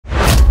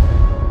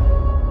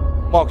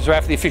Michael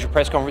Zerafa, the official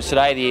press conference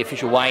today, the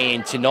official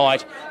weigh-in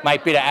tonight.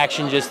 Mate, bit of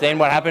action just then.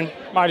 What happened?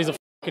 Mate, he's a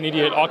fucking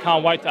idiot. I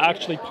can't wait to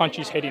actually punch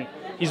his head in.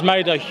 He's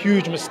made a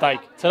huge mistake.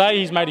 Today,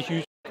 he's made a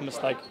huge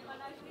mistake.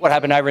 What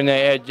happened over in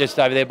there, just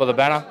over there by the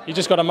banner? He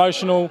just got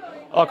emotional.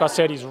 Like I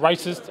said, he's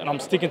racist, and I'm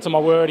sticking to my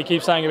word. He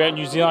keeps saying about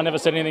New Zealand. I never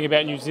said anything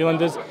about New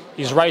Zealanders.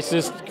 He's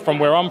racist from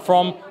where I'm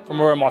from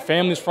where my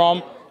family's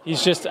from.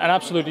 He's just an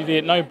absolute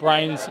idiot, no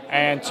brains.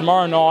 And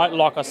tomorrow night,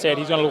 like I said,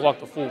 he's going to look like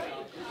the fool.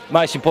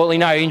 Most importantly,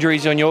 no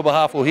injuries on your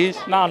behalf or his?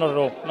 No, not at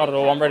all. Not at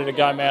all. I'm ready to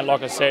go, man.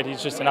 Like I said,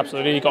 he's just an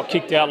absolute idiot. He got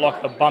kicked out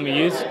like the bum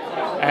he is.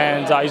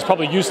 And he's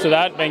probably used to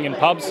that, being in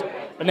pubs.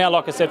 But now,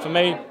 like I said, for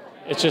me,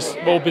 it's just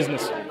all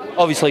business.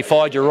 Obviously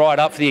fired you right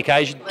up for the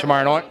occasion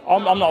tomorrow night. I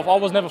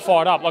was never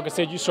fired up. Like I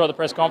said, you saw at the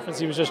press conference,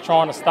 he was just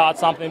trying to start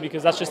something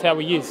because that's just how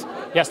he is.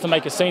 He has to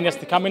make a scene, he has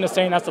to come in a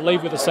scene, has to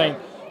leave with a scene.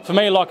 For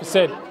me, like I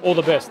said, all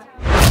the best.